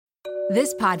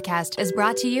This podcast is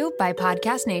brought to you by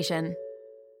Podcast Nation.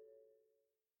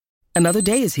 Another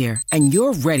day is here, and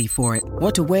you're ready for it.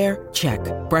 What to wear? Check.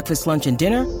 Breakfast, lunch, and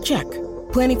dinner? Check.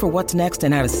 Planning for what's next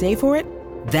and how to save for it?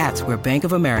 That's where Bank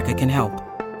of America can help.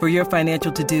 For your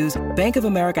financial to-dos, Bank of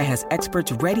America has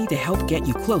experts ready to help get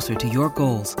you closer to your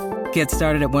goals. Get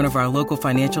started at one of our local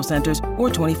financial centers or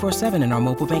 24/7 in our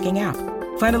mobile banking app.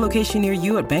 Find a location near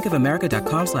you at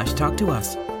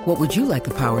bankofamerica.com/talktous. What would you like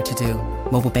the power to do?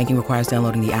 Mobile banking requires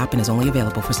downloading the app and is only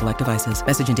available for select devices.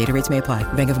 Message and data rates may apply.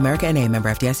 Bank of America N.A., member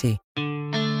FDIC.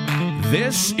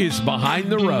 This is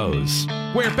Behind the Rose,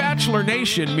 where Bachelor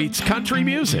Nation meets country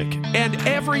music and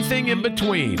everything in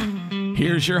between.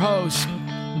 Here's your host,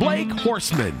 Blake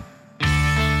Horstman.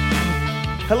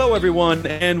 Hello, everyone,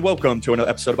 and welcome to another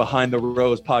episode of Behind the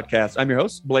Rose podcast. I'm your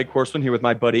host, Blake Horstman, here with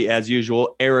my buddy, as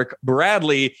usual, Eric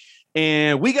Bradley.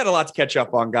 And we got a lot to catch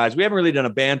up on, guys. We haven't really done a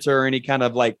banter or any kind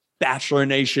of like Bachelor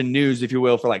Nation news, if you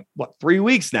will, for 3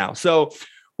 weeks now. So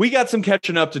we got some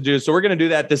catching up to do. So we're going to do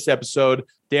that this episode.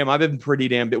 Damn, I've been pretty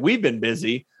damn busy. We've been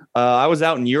busy. I was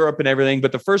out in Europe and everything.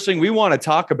 But the first thing we want to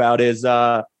talk about is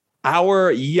our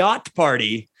yacht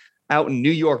party out in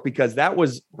New York, because that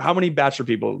was, how many Bachelor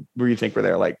people do you think were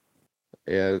there?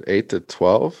 8 to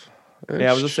 12. Yeah,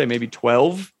 I was going to say maybe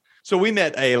 12. So we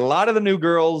met a lot of the new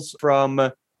girls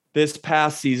from this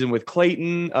past season with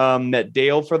Clayton, met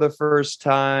Dale for the first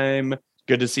time.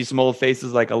 Good to see some old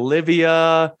faces like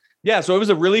Olivia. Yeah, so it was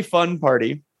a really fun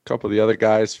party. A couple of the other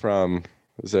guys from,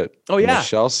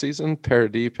 Michelle's season?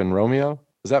 Paradeep and Romeo?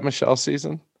 Was that Michelle's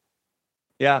season?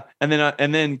 Yeah, and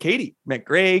then Katie met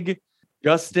Greg,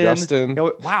 Justin.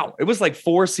 Wow, it was like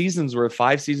 5 seasons worth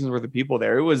of people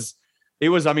there. It was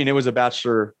a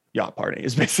Bachelor yacht party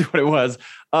is basically what it was.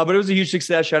 But it was a huge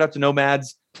success. Shout out to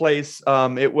Nomad's place.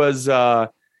 It was a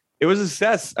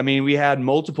success. I mean, we had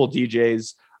multiple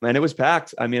DJs and it was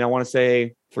packed. I mean, I want to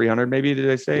say 300, maybe, did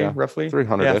I say roughly?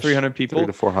 300. Yeah, 300 people.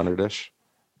 300 to 400-ish.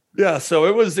 Yeah, so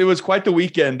it was quite the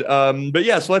weekend. But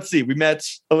yeah, so let's see. We met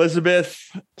Elizabeth,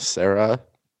 Sarah.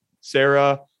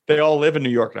 They all live in New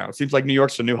York now. It seems like New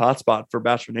York's a new hotspot for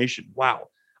Bachelor Nation. Wow.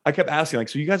 I kept asking,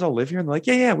 so you guys all live here? And they're like,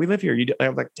 yeah, we live here. I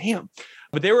was like, damn.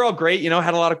 But they were all great.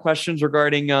 Had a lot of questions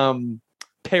regarding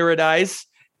Paradise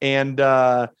and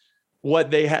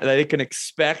what they can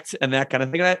expect and that kind of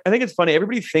thing. And I think it's funny.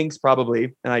 Everybody thinks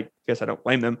probably, and I guess I don't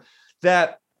blame them,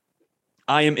 that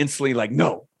I am instantly like,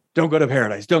 no, don't go to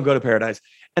Paradise. Don't go to Paradise.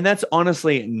 And that's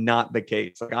honestly not the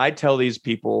case. Like, I tell these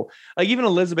people, like even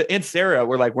Elizabeth and Sarah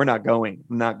were like, we're not going.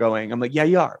 I'm not going. I'm like, yeah,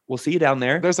 you are. We'll see you down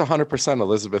there. There's 100%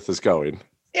 Elizabeth is going.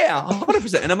 Yeah,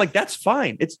 100%. And I'm like, that's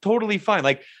fine. It's totally fine.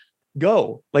 Like,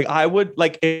 go. Like, I would,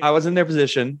 like, if I was in their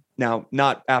position now,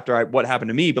 not after what happened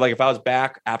to me, but like if I was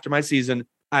back after my season,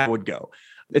 I would go.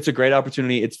 It's a great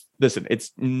opportunity. It's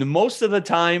most of the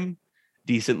time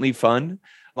decently fun.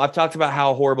 I've talked about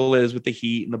how horrible it is with the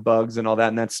heat and the bugs and all that.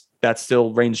 And that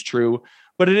still reigns true,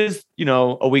 but it is,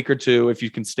 a week or two, if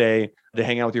you can stay, to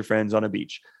hang out with your friends on a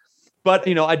beach. But,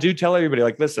 I do tell everybody,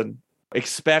 like, listen,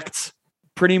 expect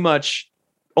pretty much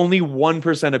only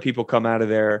 1% of people come out of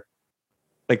there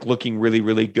like looking really,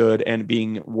 really good and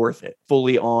being worth it,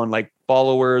 fully on, like,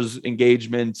 followers,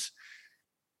 engagement,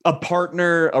 a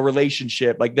partner, a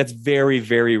relationship. Like, that's very,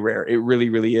 very rare. It really,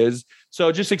 really is. So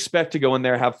just expect to go in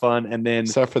there, have fun. And then,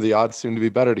 except for the odds seem to be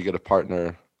better to get a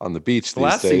partner on the beach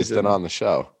these days than on the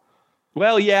show.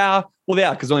 Well, yeah.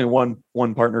 Because only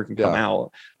one partner can come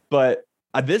out. But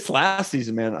this last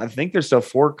season, man, I think there's still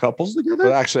 4 couples together.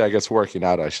 But actually, I guess working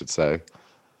out, I should say.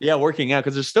 Yeah, working out,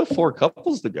 because there's still 4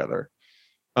 couples together.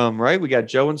 Right? We got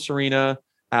Joe and Serena,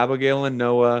 Abigail and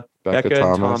Noah, Becca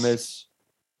and Thomas.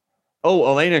 Oh,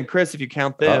 Elena and Chris, if you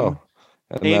count them. Oh.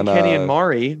 And then, Kenny and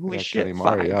Mari. Holy shit. Kenny,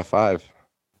 Mari, 5.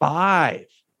 5.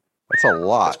 That's a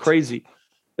lot. That's crazy.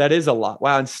 That is a lot.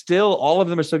 Wow. And still, all of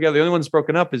them are still together. The only one that's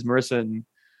broken up is Marissa and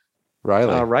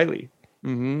Riley.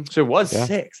 Mm-hmm. So it was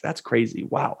 6. That's crazy.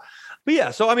 Wow. But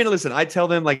yeah, so I mean, listen, I tell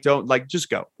them, like, don't, like, just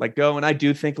go. Like, go. And I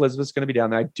do think Elizabeth's going to be down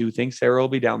there. I do think Sarah will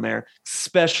be down there,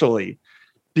 especially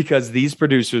because these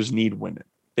producers need women.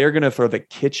 They're going to throw the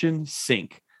kitchen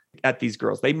sink at these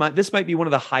girls. This might be one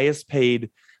of the highest paid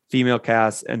female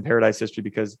casts in Paradise history,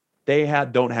 because they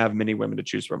don't have many women to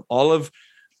choose from. All of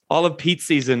Pete's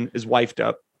season is wifed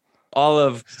up. All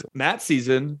of Matt's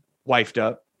season wifed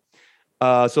up.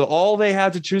 So all they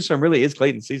have to choose from really is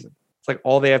Clayton's season. It's like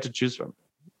all they have to choose from.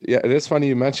 Yeah, it is funny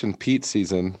you mentioned Pete's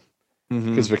season,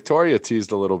 because Victoria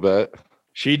teased a little bit.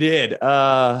 She did.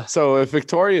 So if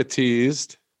Victoria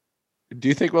teased, do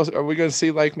you think are we going to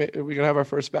see, like, are we going to have our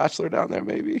first Bachelor down there?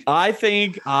 Maybe. I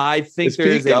think there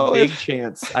is a big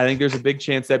chance. I think there's a big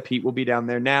chance that Pete will be down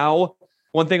there. Now,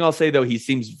 One thing I'll say though, he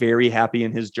seems very happy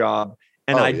in his job,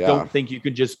 and I don't think you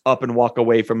could just up and walk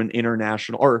away from an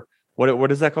international or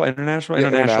what is that called? International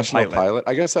pilot.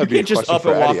 I guess that'd be a just question up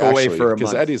for and walk Eddie, away actually, for a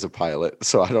because month. Eddie's a pilot,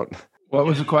 so I don't. What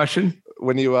was the question?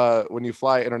 When you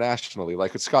fly internationally,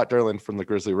 like with Scott Derlin from the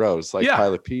Grizzly Rose, like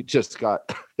Pilot Pete just got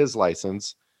his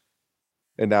license,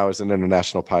 and now is an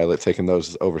international pilot taking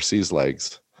those overseas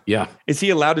legs. Yeah. Is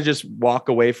he allowed to just walk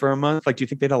away for a month? Like, do you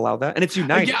think they'd allow that? And it's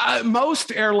United. Yeah,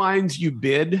 most airlines you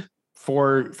bid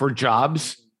for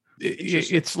jobs.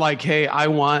 It's like, hey, I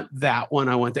want that one.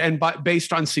 I want that. And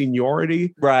based on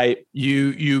seniority, right?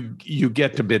 You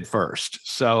get to bid first.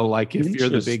 So like if you're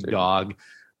the big dog,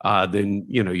 then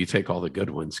you take all the good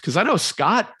ones. Because I know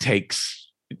Scott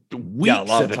takes weeks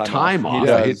at a time off.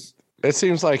 Yeah, it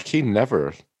seems like he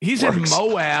never. He's in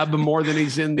Moab more than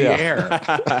he's in the air.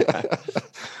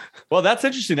 Well, that's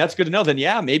interesting. That's good to know. Then,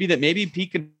 maybe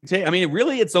Pete could take. I mean,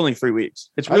 really, it's only 3 weeks.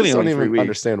 It's really only 3 weeks. I don't even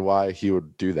understand why he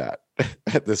would do that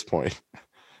at this point.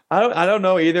 I don't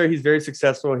know either. He's very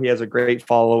successful. He has a great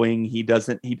following.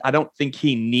 I don't think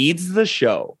he needs the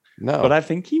show. No, but I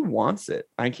think he wants it.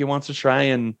 I think he wants to try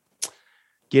and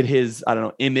get his,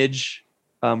 image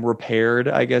repaired,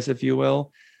 I guess, if you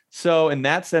will. So in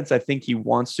that sense, I think he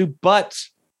wants to, but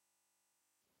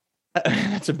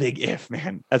that's a big if,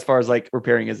 man, as far as like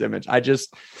repairing his image.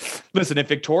 Listen, if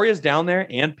Victoria's down there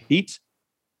and Pete,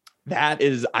 that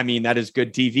is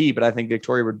good TV, but I think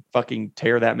Victoria would fucking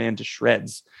tear that man to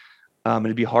shreds.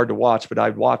 It'd be hard to watch, but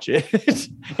I'd watch it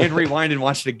and rewind and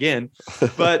watch it again.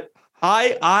 But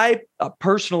I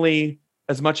personally,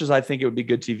 as much as I think it would be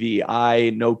good TV,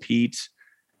 I know Pete,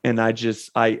 and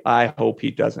I hope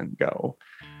he doesn't go.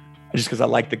 Just because I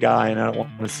like the guy and I don't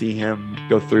want to see him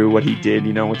go through what he did,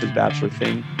 with his Bachelor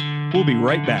thing. We'll be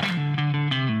right back.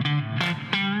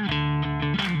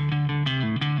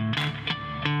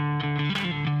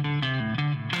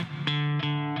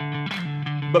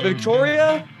 But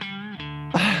Victoria,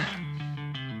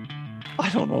 I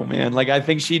don't know, man. Like, I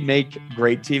think she'd make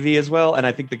great TV as well. And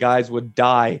I think the guys would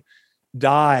die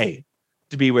to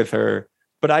be with her.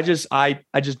 But I just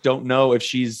don't know if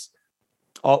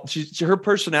her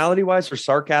personality wise, her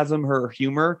sarcasm, her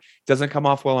humor doesn't come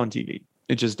off well on TV.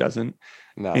 It just doesn't.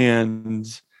 No. And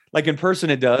like in person,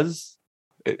 it does.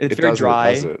 It's very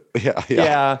dry.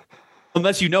 Yeah.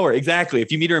 Unless you know her. Exactly.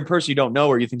 If you meet her in person, you don't know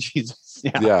her. You think she's,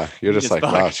 you're just like,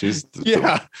 wow, she's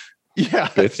the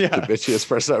bitchiest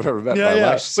person I've ever met in my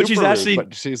life.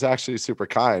 But she's actually super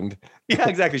kind. Yeah,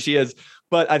 exactly. She is.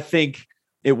 But I think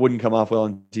it wouldn't come off well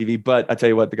on TV. But I tell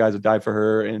you what, the guys would die for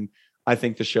her. And I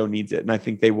think the show needs it. And I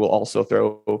think they will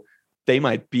also they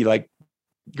might be like,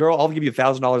 girl, I'll give you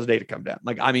 $1,000 a day to come down.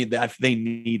 Like, I mean, they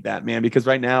need that, man, because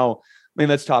right now,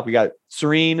 let's talk. We got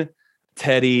Serene,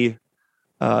 Teddy,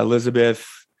 Elizabeth,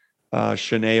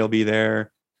 Shanae will be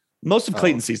there. Most of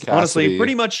Clayton's season, Cassidy. Honestly,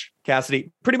 pretty much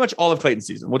Cassidy, pretty much all of Clayton's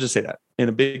season. We'll just say that in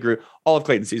a big group, all of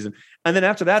Clayton's season. And then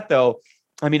after that, though,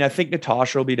 I think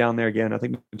Natasha will be down there again. I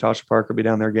think Natasha Parker will be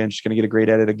down there again. She's going to get a great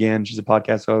edit again. She's a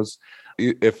podcast host.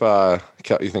 If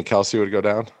you think Kelsey would go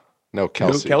down? No,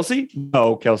 Kelsey. No, Kelsey?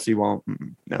 No, Kelsey won't.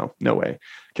 No way.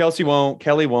 Kelsey won't.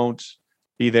 Kelly won't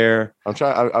be there.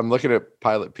 I'm looking at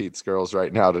Pilot Pete's girls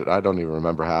right now. I don't even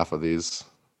remember half of these.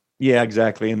 Yeah,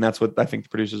 exactly. And that's what I think the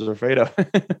producers are afraid of.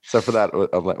 Except for that,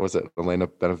 was it Elena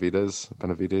Benavides?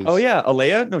 Oh, yeah.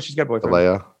 Alea? No, she's got a boyfriend.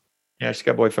 Alea? Yeah, she's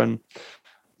got a boyfriend.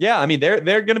 Yeah, they're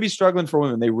going to be struggling for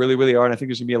women. They really, really are. And I think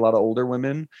there's going to be a lot of older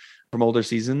women from older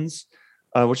seasons,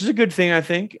 which is a good thing, I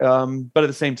think. But at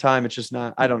the same time, it's just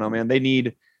not, I don't know, man. They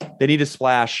need a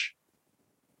splash.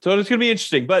 So it's going to be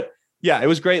interesting. But yeah, it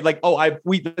was great. Like,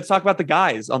 let's talk about the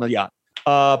guys on the yacht.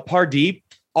 Pardeep.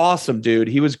 Awesome, dude.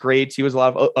 He was great. He was a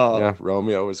lot of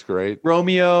Romeo was great.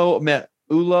 Romeo met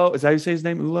Ulo. Is that how you say his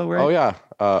name? Ulo, right? Oh yeah.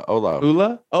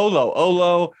 Olo.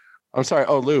 Olo. I'm sorry,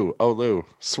 Olu. Olu.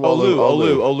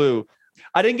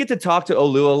 I didn't get to talk to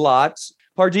Olu a lot.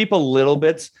 Pardeep a little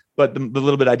bit, but the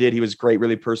little bit I did, he was great,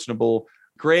 really personable.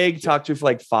 Greg talked to for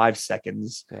like 5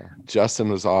 seconds. Yeah. Justin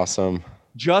was awesome.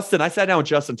 I sat down with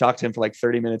Justin, talked to him for like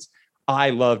 30 minutes.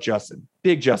 I love Justin.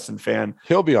 Big Justin fan.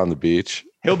 He'll be on the beach.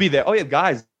 He'll be there. Oh yeah,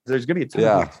 guys, there's gonna be a ton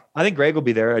of people. I think Greg will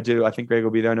be there. I do. I think Greg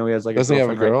will be there. I know he has like. Doesn't he have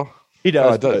a girl? Right? He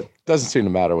does. Doesn't seem to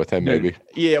matter with him. Maybe.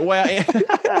 Yeah.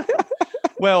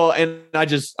 Well, and I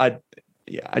just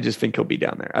think he'll be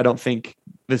down there. I don't think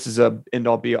this is a end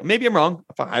all be all. Maybe I'm wrong.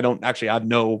 I have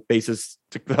no basis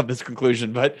to have this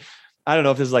conclusion, but I don't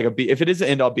know if this is like if it is an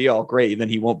end all be all, great, then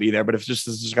he won't be there. But if this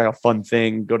is just like a fun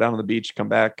thing, go down on the beach, come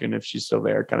back, and if she's still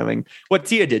there, kind of thing. What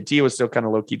Tia did, Tia was still kind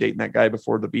of low key dating that guy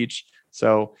before the beach.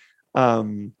 So,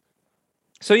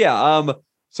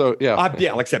 So yeah,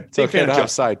 yeah. Like I said, it's big okay fan to of have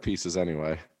Justin. side pieces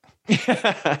anyway.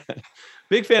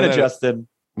 Big fan of Justin.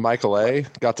 Michael A.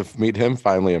 Got to meet him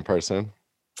finally in person.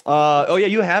 Oh yeah,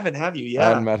 you haven't, have you? Yeah, I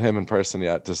hadn't met him in person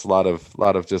yet. Just a lot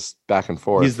of just back and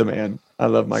forth. He's the man. I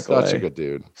love Michael. Such a good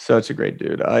dude. Such a great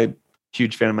dude. I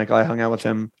huge fan of Michael. I hung out with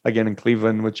him again in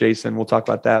Cleveland with Jason. We'll talk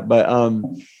about that. But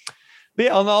yeah,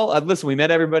 all in all, listen, we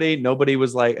met everybody. Everybody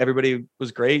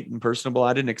was great and personable.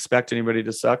 I didn't expect anybody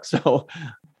to suck. So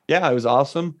yeah, it was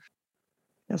awesome.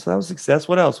 Yeah, so that was success.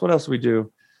 What else? What else did we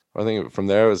do? I think from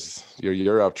there was your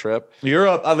Europe trip.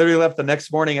 Europe. I literally left the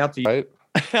next morning out to right.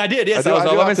 I did. Yes, I was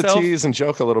all by have myself. to tease and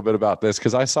joke a little bit about this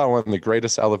because I saw one of the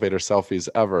greatest elevator selfies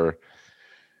ever.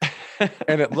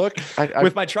 And it looked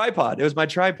with my tripod. It was my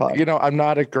tripod. You know, I'm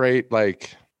not a great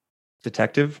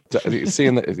detective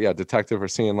seeing detective or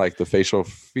seeing like the facial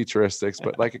featuristics,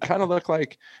 but like it kind of looked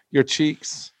like your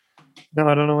cheeks. No,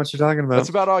 I don't know what you're talking about. That's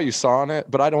about all you saw on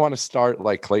it, but I don't want to start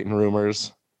like Clayton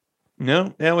rumors.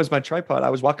 No, that was my tripod. I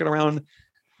was walking around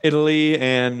Italy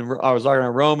and I was walking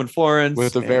around Rome and Florence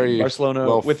with a very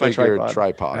Barcelona with my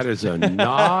tripod. That is a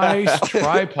nice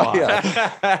tripod.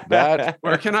 Yeah. That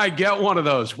where can I get one of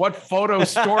those? What photo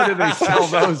store do they sell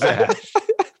those at?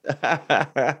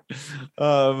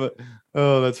 Oh,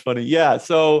 that's funny. Yeah.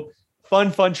 So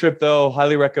fun trip though.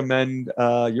 Highly recommend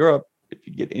Europe if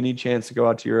you get any chance to go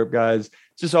out to Europe, guys.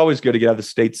 It's just always good to get out of the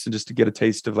States and just to get a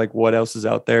taste of like what else is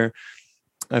out there.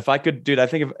 If I could, dude, I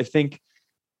think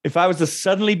if I was to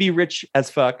suddenly be rich as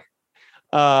fuck,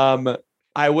 I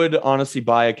would honestly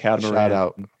buy a catamaran. Shout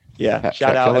out. Yeah.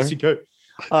 Shout out.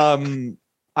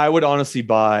 I would honestly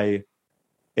buy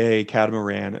a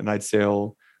catamaran and I'd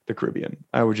sail the Caribbean.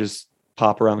 I would just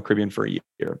pop around the Caribbean for a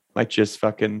year. Like just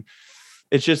fucking,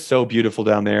 it's just so beautiful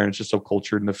down there. And it's just so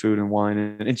cultured in the food and wine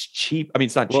and it's cheap. I mean,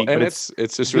 it's not cheap, but it's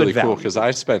just really cool because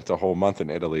I spent a whole month in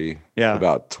Italy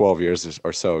about 12 years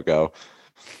or so ago.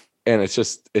 And it's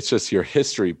just your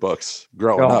history books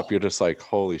growing up. You're just like,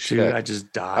 holy shit. Dude, I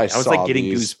just died. I was like getting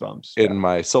goosebumps in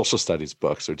my social studies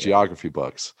books or geography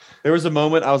books. There was a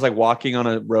moment I was like walking on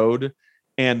a road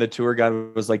and the tour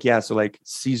guide was like, yeah, so like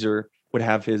Caesar would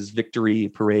have his victory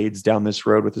parades down this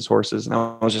road with his horses. And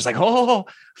I was just like,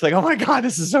 it's like, oh my God,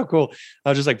 this is so cool. I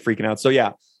was just like freaking out. So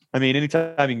yeah, I mean,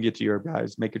 anytime you can get to Europe,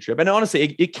 guys, make a trip. And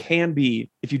honestly, it can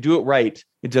be, if you do it right,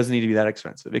 it doesn't need to be that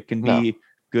expensive. It can be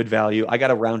good value. I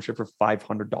got a round trip for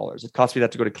 $500. It cost me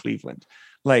that to go to Cleveland.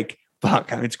 Like,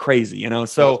 fuck, I mean, it's crazy, you know?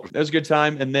 So it was a good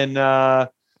time. And then,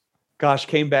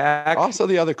 came back. Also,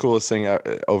 the other coolest thing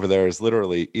over there is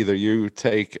literally either you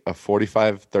take a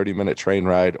 30-minute train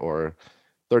ride or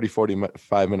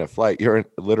 45-minute flight. You're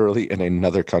literally in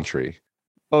another country.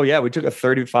 Oh yeah. We took a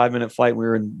 35-minute flight. We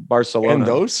were in Barcelona. And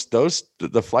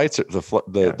the flights,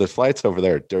 the flights over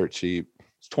there are dirt cheap.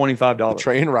 It's $25. The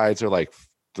train rides are like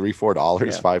 $3-4,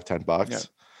 $5-10. Yeah.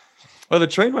 Well, the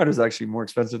train ride is actually more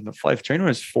expensive than the flight. The train ride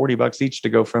is $40 each to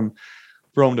go from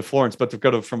Rome to Florence, but to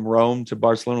go from Rome to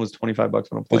Barcelona was $25 on a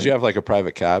plane. Did you have like a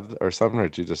private cab or something, or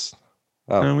did you just?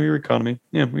 No, we were economy.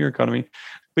 Yeah, we were economy.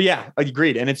 But yeah, I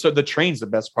agreed. And it's so the train's the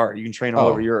best part. You can train all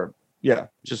over Europe. Yeah,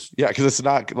 because it's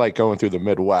not like going through the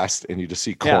Midwest and you just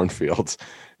see cornfields.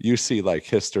 You see like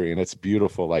history and it's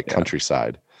beautiful, like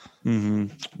countryside. Mm-hmm.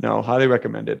 No, highly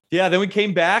recommend it. Yeah, then we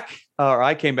came back, or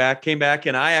I came back,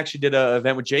 and I actually did an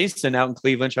event with Jason out in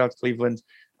Cleveland. Shout out to Cleveland.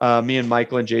 Me and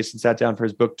Michael and Jason sat down for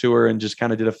his book tour and just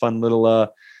kind of did a fun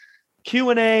little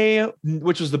Q&A,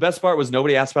 which was the best part. Was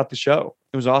nobody asked about the show.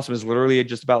 It was awesome. It was literally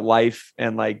just about life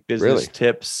and like business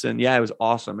tips. And yeah, it was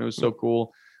awesome. It was so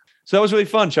cool. So that was really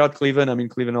fun. Shout out to Cleveland. I mean,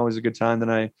 Cleveland always a good time.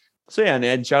 And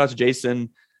shout out to Jason.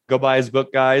 Go buy his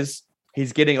book, guys.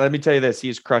 He's getting, let me tell you this,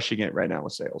 he's crushing it right now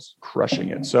with sales, crushing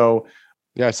it. So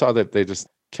yeah, I saw that they just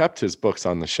kept his books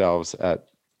on the shelves at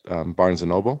Barnes and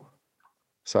Noble.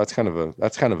 So that's kind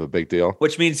of a big deal.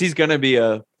 Which means he's going to be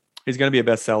a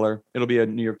bestseller. It'll be a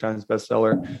New York Times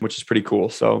bestseller, which is pretty cool.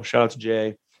 So shout out to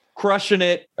Jay, crushing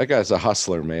it. That guy's a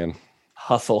hustler, man.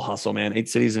 Hustle, man. 8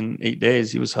 cities in 8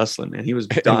 days. He was hustling, man. He was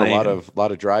dying. And a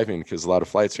lot of driving because a lot of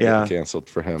flights are getting canceled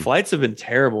for him. Flights have been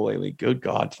terrible lately. Good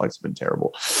God, flights have been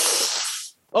terrible.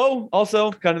 Oh,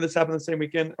 also, kind of this happened the same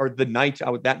weekend or that night I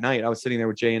was sitting there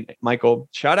with Jay and Michael.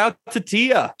 Shout out to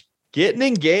Tia getting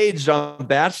engaged on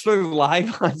Bachelor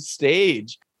Live on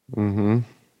Stage. Mm-hmm.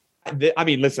 I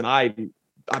mean, listen, I'm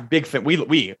a big fan.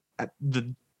 We at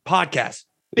the podcast,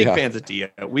 big fans of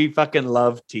Tia. We fucking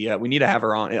love Tia. We need to have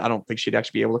her on. I don't think she'd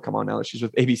actually be able to come on now that she's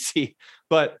with ABC,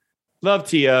 but love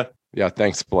Tia. Yeah.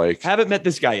 Thanks, Blake. Haven't met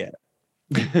this guy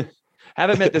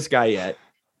yet.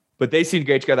 But they seem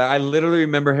great together. I literally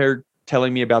remember her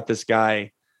telling me about this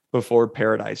guy before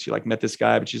Paradise. She like met this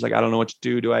guy, but she's like, I don't know what to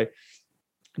do.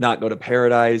 not go to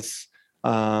paradise.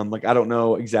 Like, I don't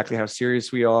know exactly how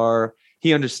serious we are.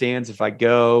 He understands if I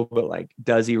go, but like,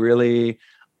 does he really?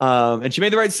 And she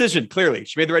made the right decision. Clearly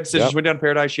she made the right decision. She went down to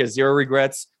paradise. She has zero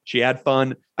regrets. She had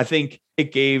fun. I think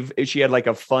she had like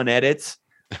a fun edit.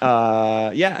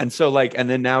 And so like, and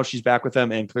then now she's back with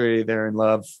them, and clearly they're in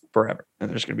love forever, and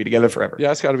they're just going to be together forever.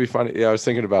 Yeah. It's gotta be funny. Yeah. I was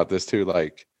thinking about this too.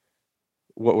 Like,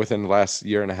 what within the last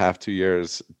year and a half, 2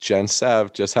 years, Jen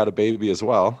Sev just had a baby as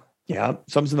well. Yeah.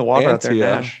 Something's in the water out there,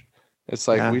 Nash. It's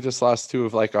like, we just lost two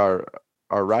of like our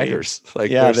writers.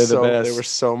 Like, yeah, they were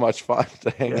so much fun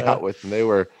to hang out with, and they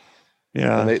were,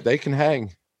 and they can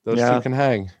hang. Those two can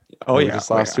hang. Oh, we just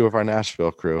lost two of our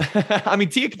Nashville crew. I mean,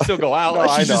 Tia can still go out. No,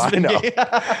 I know.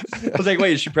 I was like,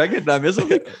 wait, is she pregnant? Did I miss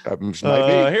something?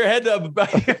 Here, head up.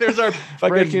 There's our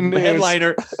fucking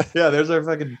headliner. Yeah, there's our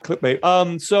fucking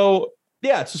clipmate. So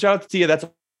shout out to Tia. That's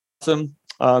awesome.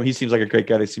 He seems like a great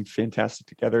guy. They seem fantastic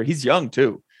together. He's young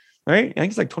too, right? I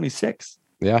think he's like 26.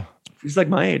 Yeah. He's like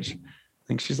my age. I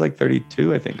think she's like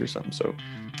 32, I think, or something. So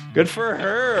good for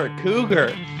her.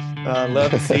 Cougar.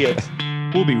 Love to see it.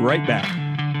 We'll be right back.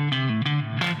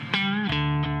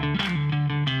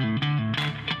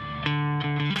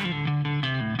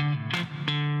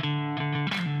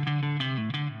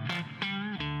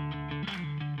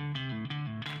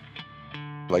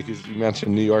 Like you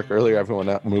mentioned New York earlier,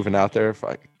 everyone moving out there.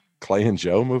 Like Clay and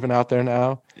Joe moving out there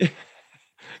now.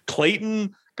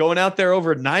 Clayton going out there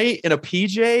overnight in a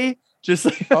PJ. Just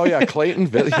like oh yeah, Clayton.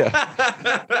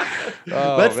 Yeah.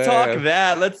 Let's talk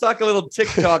that. Let's talk a little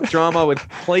TikTok drama with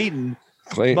Clayton.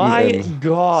 My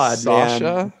God,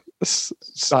 Sasha.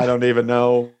 Man. I don't even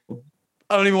know.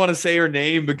 I don't even want to say her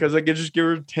name because I could just give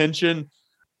her attention.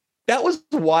 That was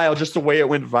wild, just the way it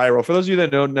went viral. For those of you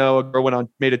that don't know, a girl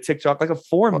made a TikTok, like a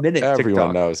 4-minute TikTok.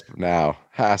 Everyone knows now.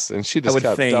 And she just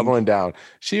kept doubling down.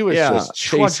 She was just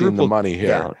chasing the money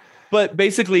here. Down. But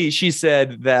basically, she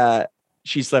said that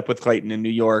she slept with Clayton in New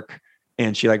York,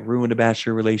 and she like ruined a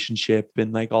bachelor relationship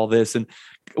and like all this. And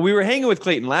we were hanging with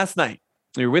Clayton last night.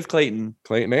 We were with Clayton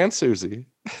and Susie.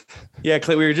 Yeah,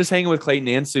 we were just hanging with Clayton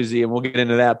and Susie, and we'll get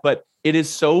into that. But it is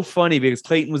so funny because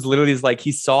Clayton was literally like,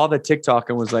 he saw the TikTok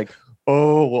and was like,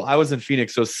 oh, well, I was in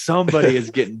Phoenix, so somebody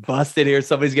is getting busted here.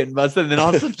 Somebody's getting busted. And then all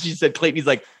of a sudden she said, Clayton, he's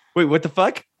like, wait, what the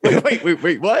fuck?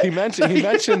 Wait, what? He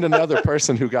mentioned another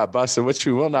person who got busted, which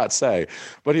we will not say.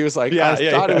 But he was like,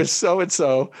 I thought it was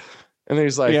so-and-so. And then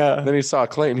he's like, then he saw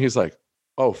Clayton. He's like,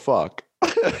 oh, fuck.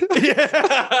 He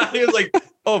was like,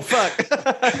 oh, fuck.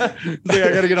 I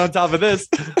got to get on top of this.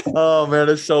 Oh, man,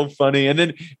 it's so funny. And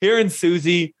then hearing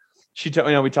Susie, we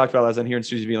talked about last night, hearing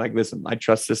Susie being like, listen, I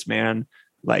trust this man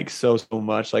like so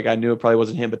much. Like, I knew it probably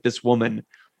wasn't him, but this woman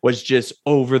was just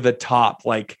over the top.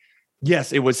 Like,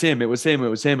 yes, it was him.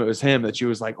 That she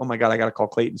was like, oh my God, I got to call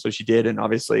Clayton. So she did. And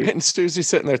obviously. And Susie's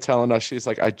sitting there telling us, she's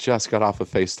like, I just got off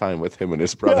of FaceTime with him and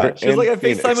his brother. Yeah, she's like, I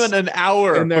FaceTime in an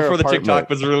hour before the TikTok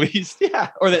was released.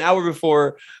 Yeah. Or the hour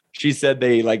before she said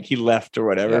he left or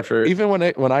whatever. Even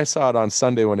when I saw it on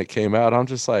Sunday, when it came out, I'm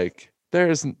just like,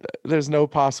 there's no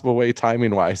possible way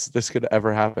timing wise this could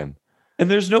ever happen. And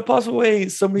there's no possible way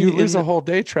you lose a whole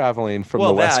day traveling from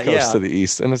the West Coast to the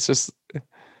East. And it's just.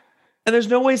 And there's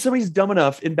no way somebody's dumb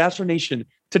enough in Bachelor Nation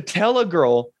to tell a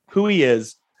girl who he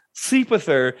is, sleep with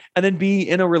her, and then be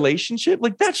in a relationship.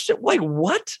 Like, that's just, like,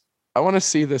 what? I want to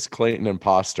see this Clayton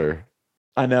imposter.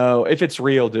 I know. If it's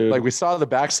real, dude. Like, we saw the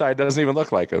backside, doesn't even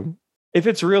look like him. If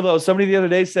it's real, though, somebody the other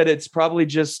day said it's probably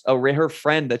just her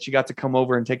friend that she got to come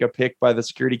over and take a pic by the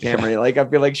security camera. Like, I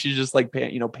feel like she's just like,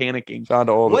 panicking.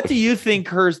 What do you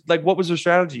think what was her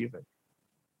strategy, you think?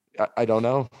 I don't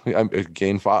know. I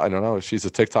don't know. If she's a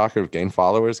TikToker, gain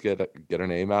followers, get her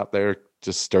name out there,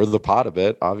 just stir the pot a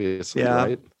bit, obviously,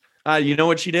 right? You know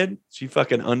what she did? She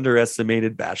fucking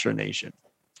underestimated Bachelor Nation.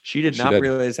 She did not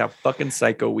realize how fucking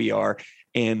psycho we are,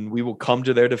 and we will come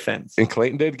to their defense. And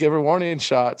Clayton did give her warning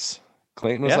shots.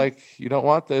 Clayton was like, you don't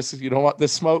want this. You don't want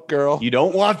this smoke, girl. You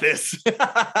don't want this.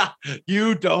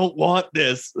 You don't want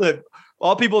this. Look,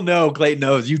 all people know, Clayton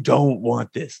knows you don't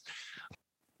want this.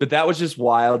 But that was just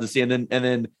wild to see. And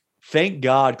then thank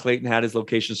God Clayton had his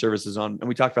location services on. And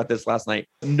we talked about this last night.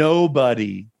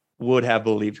 Nobody would have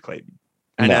believed Clayton.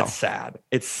 And that's sad.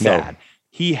 It's sad. No.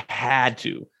 He had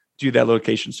to do that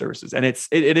location services. And it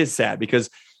is sad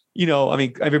because,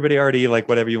 everybody already, like,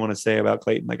 whatever you want to say about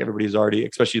Clayton, like, everybody's already,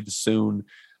 especially the soon,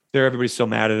 everybody's so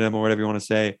mad at him or whatever you want to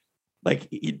say. Like,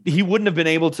 he wouldn't have been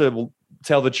able to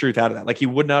tell the truth out of that. Like, he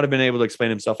would not have been able to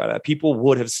explain himself out of that. People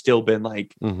would have still been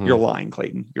like, You're lying,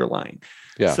 Clayton. You're lying.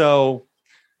 Yeah. So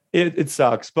it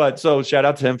sucks. But so shout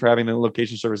out to him for having the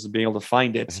location services, being able to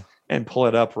find it and pull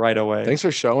it up right away. Thanks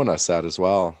for showing us that as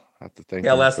well. have to thank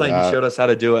Yeah, him last for night that. he showed us how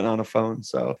to do it on a phone.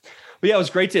 So, but yeah, it was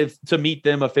great to meet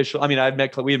them officially. I mean,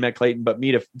 we had met Clayton, but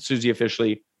meet Susie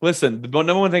officially. Listen, the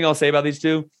number one thing I'll say about these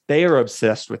two, they are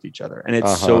obsessed with each other, and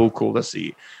it's so cool to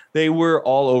see. They were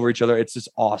all over each other. It's just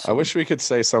awesome. I wish we could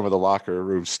say some of the locker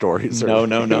room stories. No.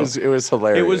 It was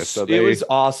hilarious. It was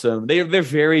awesome. They're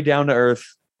very down to earth.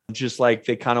 Just like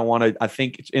they kind of want to. I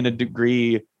think in a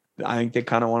degree, I think they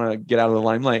kind of want to get out of the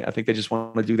limelight. I think they just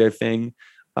want to do their thing,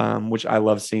 which I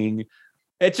love seeing.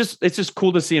 It's just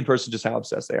cool to see in person just how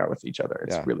obsessed they are with each other.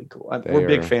 It's really cool. We're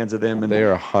big fans of them, and they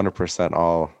are 100%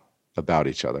 all about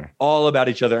each other. All about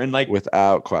each other, and like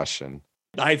without question.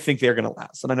 I think they're going to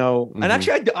last. And I know, and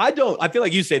actually I don't, I feel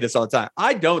like you say this all the time.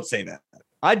 I don't say that.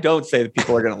 I don't say that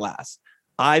people are going to last.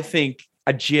 I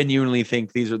genuinely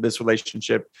think this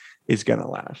relationship is going to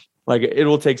last. Like it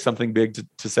will take something big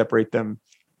to separate them,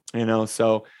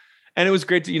 so, and it was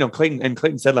great to,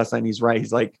 Clayton said last night, and he's right.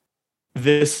 He's like,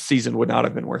 this season would not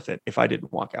have been worth it if I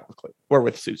didn't walk out with Clayton or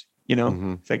with Susie,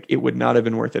 It's like, it would not have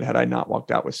been worth it had I not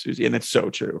walked out with Susie. And it's so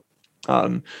true.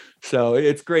 So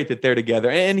it's great that they're together.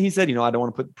 And he said, I don't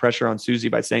want to put pressure on Susie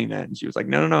by saying that. And she was like,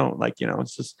 no. Like,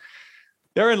 it's just,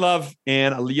 they're in love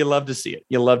and you love to see it.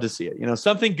 You love to see it.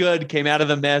 Something good came out of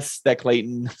the mess that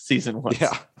Clayton season was.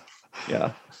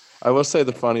 Yeah. I will say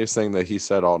the funniest thing that he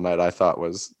said all night, I thought,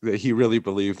 was that he really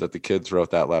believed that the kids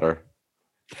wrote that letter.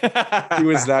 He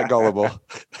was that gullible.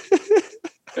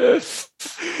 Good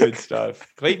stuff.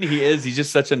 Clayton, he's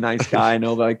just such a nice guy. I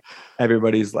know like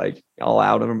everybody's like all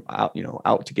out of him,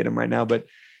 out to get him right now, but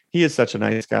he is such a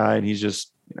nice guy, and he's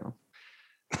just,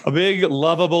 a big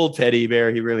lovable teddy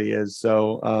bear. He really is.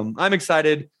 So I'm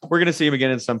excited. We're going to see him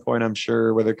again at some point, I'm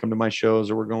sure, whether come to my shows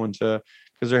or we're going to,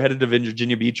 because they're headed to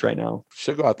Virginia Beach right now.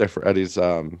 Should go out there for Eddie's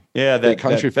that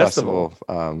country that festival.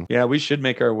 Yeah, we should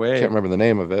make our way. Can't remember the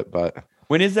name of it, but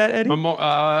when is that, Eddie?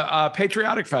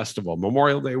 Patriotic Festival,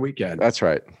 Memorial Day weekend. That's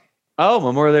right. Oh,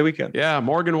 Memorial Day weekend. Yeah,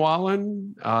 Morgan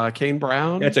Wallen, Kane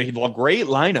Brown. Yeah, it's a great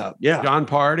lineup. Yeah, John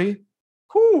Party.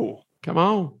 Cool. Come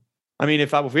on. I mean,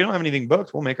 if we don't have anything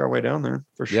booked, we'll make our way down there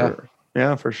for sure.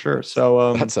 Yeah, for sure.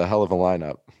 So that's a hell of a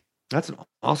lineup. That's an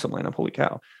awesome lineup. Holy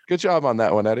cow. Good job on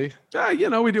that one, Eddie.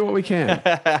 We do what we can.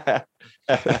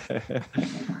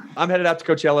 I'm headed out to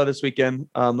Coachella this weekend.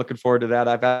 I'm looking forward to that.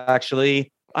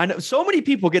 I know so many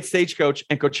people get Stagecoach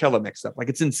and Coachella mixed up. Like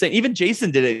it's insane. Even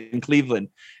Jason did it in Cleveland.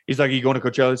 He's like, "Are you going to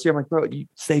Coachella this year?" I'm like, "Bro,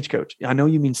 Stagecoach. I know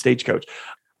you mean Stagecoach."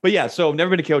 But yeah, so I've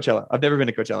never been to Coachella.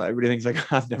 Everybody thinks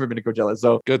like I've never been to Coachella.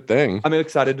 So good thing. I'm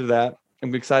excited to that.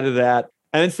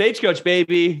 And then Stagecoach,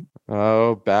 baby.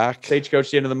 Oh, back. Stagecoach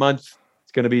the end of the month.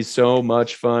 It's going to be so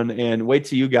much fun. And wait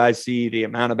till you guys see the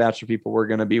amount of Bachelor people we're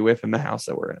going to be with in the house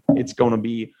that we're in. It's going to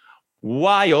be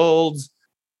wild.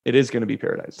 It is going to be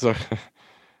paradise. So,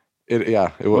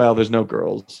 well, there's no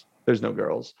girls,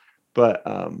 but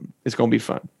it's going to be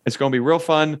fun. It's going to be real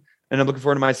fun. And I'm looking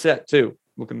forward to my set too.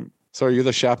 So are you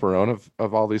the chaperone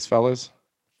of all these fellas?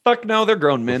 Fuck no, they're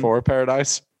grown men. Before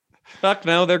paradise? Fuck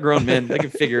no, they're grown men. They can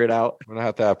figure it out. I'm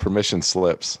going to have permission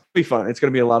slips. It'll be fun. It's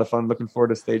going to be a lot of fun. Looking forward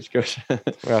to Stagecoach. We're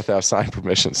going to have signed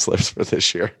permission slips for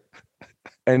this year.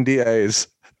 NDAs.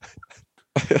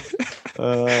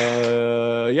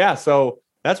 Yeah, so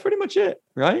that's pretty much it,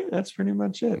 right? That's pretty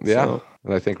much it. Yeah. So,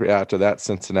 and I think after that,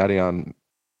 Cincinnati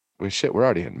we're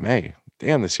already in May.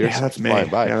 Damn, this year's that's flying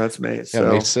May. by. Yeah, that's May. So.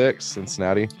 Yeah, May 6th,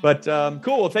 Cincinnati. But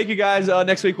cool. Well, thank you guys.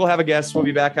 Next week we'll have a guest. We'll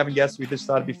be back having guests. We just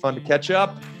thought it'd be fun to catch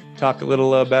up, talk a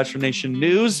little Bachelor Nation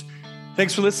news.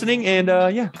 Thanks for listening, and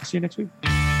I'll see you next week.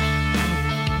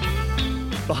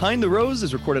 Behind the Rose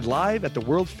is recorded live at the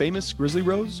world famous Grizzly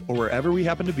Rose or wherever we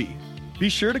happen to be. Be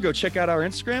sure to go check out our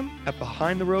Instagram at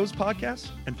Behind the Rose Podcast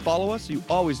and follow us so you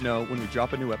always know when we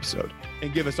drop a new episode.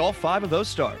 And give us all 5 of those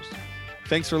stars.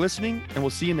 Thanks for listening, and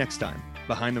we'll see you next time.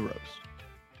 Behind the Rose.